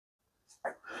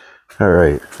All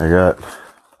right, I got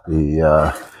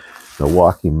the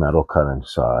Milwaukee metal cutting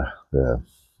saw, the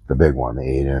big one, the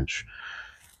 8-inch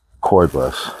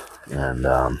cordless, and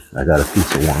I got a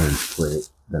piece of 1-inch plate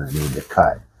that I need to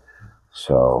cut.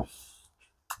 So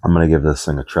I'm gonna give this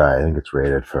thing a try. I think it's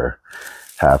rated for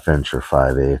 1/2 inch or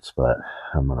 5/8, but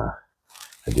I'm gonna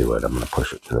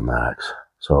push it to the max.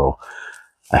 So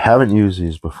I haven't used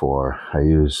these before. I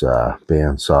use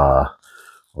bandsaw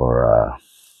or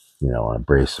an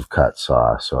abrasive cut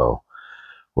saw. So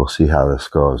we'll see how this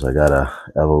goes. I got a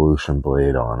Evolution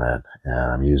blade on it,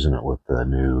 and I'm using it with the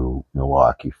new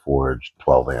Milwaukee forged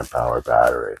 12 amp hour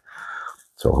battery.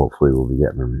 So hopefully we'll be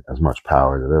getting as much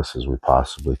power to this as we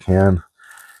possibly can.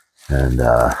 And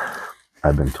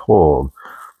I've been told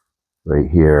right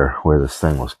here where this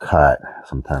thing was cut,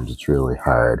 sometimes it's really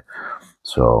hard.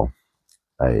 So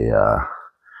I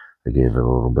gave it a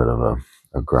little bit of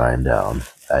a grind down.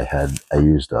 I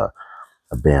used a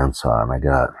bandsaw, and I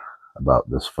got about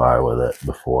this far with it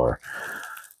before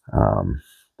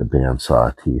the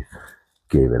bandsaw teeth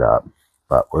gave it up.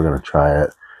 But we're going to try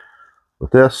it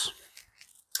with this.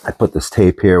 I put this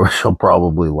tape here, which will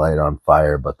probably light on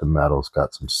fire, but the metal's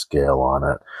got some scale on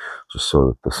it, just so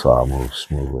that the saw moves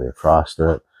smoothly across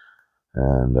it.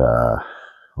 And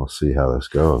we'll see how this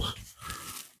goes.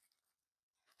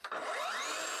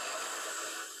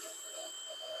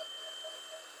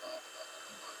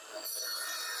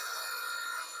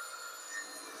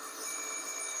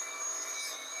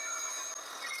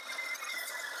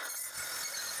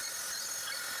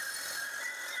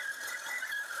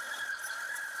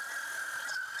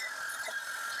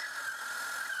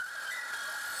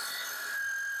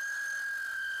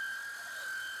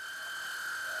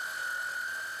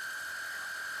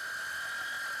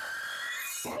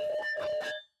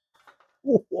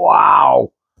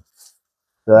 Wow,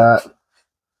 that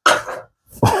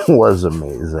was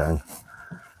amazing.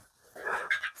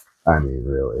 I mean,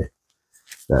 really,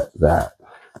 that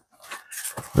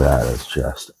is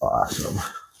just awesome.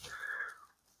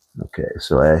 Okay,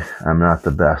 so I'm not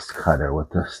the best cutter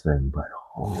with this thing, but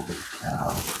holy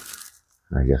cow.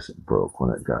 I guess it broke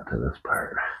when it got to this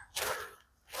part.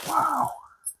 Wow.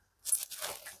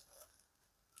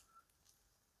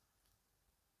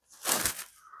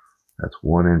 That's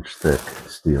 1-inch thick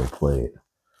steel plate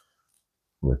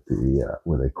with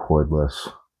a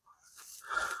cordless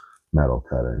metal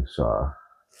cutting saw.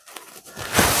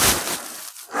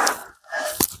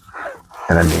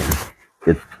 And I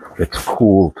mean, it's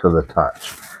cool to the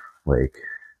touch, like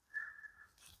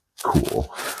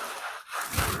cool.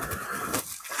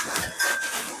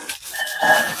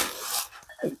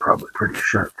 And probably pretty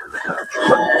sharp to the touch,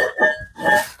 but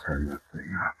let's turn that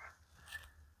thing up.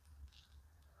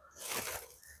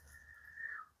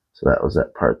 So that was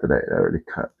that part that I had already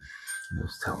cut. It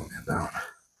was telling me about.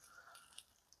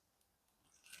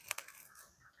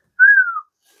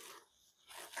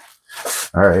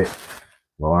 All right.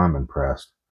 Well, I'm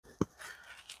impressed.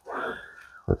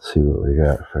 Let's see what we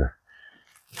got for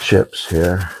chips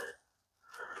here.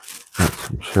 Got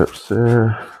some chips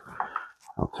there.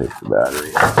 I'll take the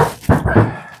battery out.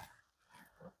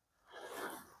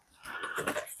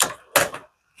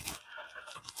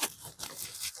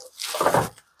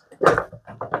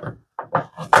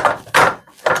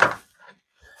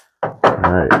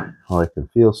 All right. Well, I can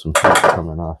feel some heat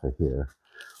coming off of here.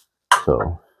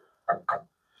 So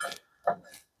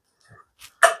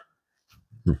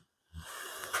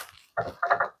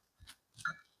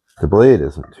the blade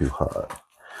isn't too hot,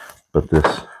 but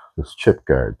this chip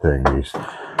guard thing,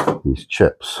 these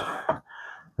chips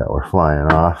that were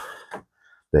flying off,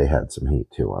 they had some heat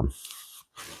to them.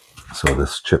 So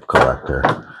this chip collector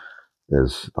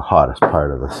is the hottest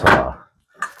part of the saw.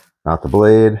 Not the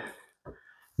blade,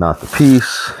 not the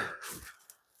piece,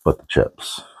 but the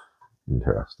chips.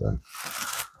 Interesting.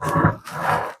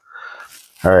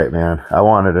 All right, man. I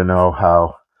wanted to know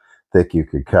how thick you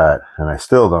could cut, and I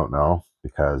still don't know,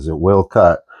 because it will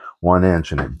cut 1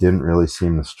 inch, and it didn't really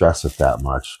seem to stress it that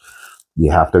much.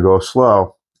 You have to go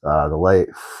slow. The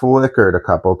light flickered a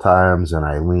couple times, and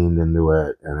I leaned into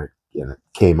it, and it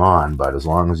came on. But as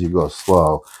long as you go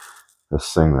slow,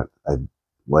 this thing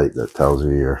light that tells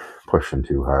you you're pushing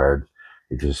too hard,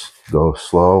 you just go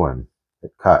slow and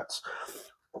it cuts.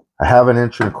 I have an 1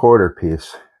 1/4 inch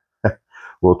piece.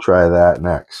 We'll try that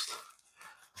next.